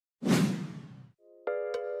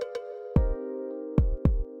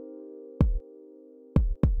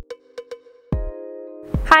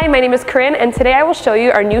Hi, my name is Corinne, and today I will show you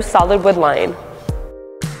our new solid wood line.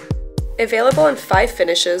 Available in 5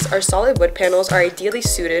 finishes, our solid wood panels are ideally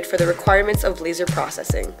suited for the requirements of laser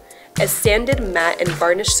processing. A sanded, matte, and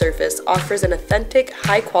varnished surface offers an authentic,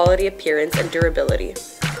 high-quality appearance and durability.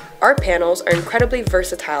 Our panels are incredibly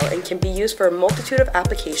versatile and can be used for a multitude of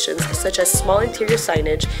applications such as small interior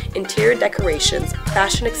signage, interior decorations,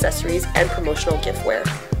 fashion accessories, and promotional giftware.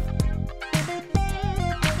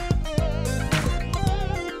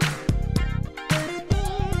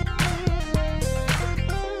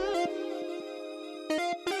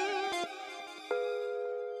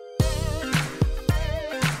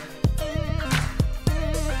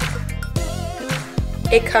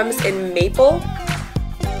 It comes in maple,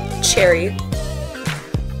 cherry,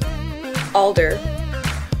 alder,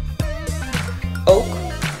 oak,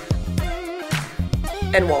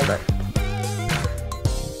 and walnut.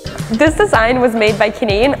 This design was made by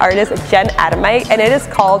Canadian artist Jen Adomeit, and it is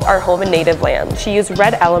called Our Home and Native Land. She used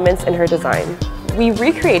red elements in her design. We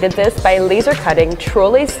recreated this by laser cutting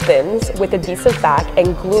trolley thins with adhesive back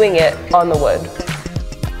and gluing it on the wood.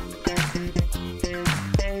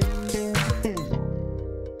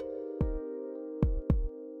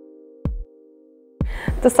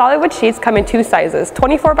 The solid wood sheets come in 2 sizes,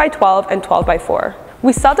 24 by 12 and 12 by 4.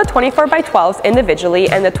 We sell the 24 by 12s individually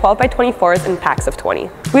and the 12 by 24s in packs of 20.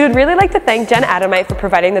 We would really like to thank Jen Adomeit for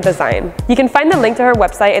providing the design. You can find the link to her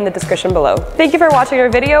website in the description below. Thank you for watching our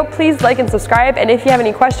video. Please like and subscribe, and if you have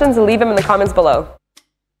any questions, leave them in the comments below.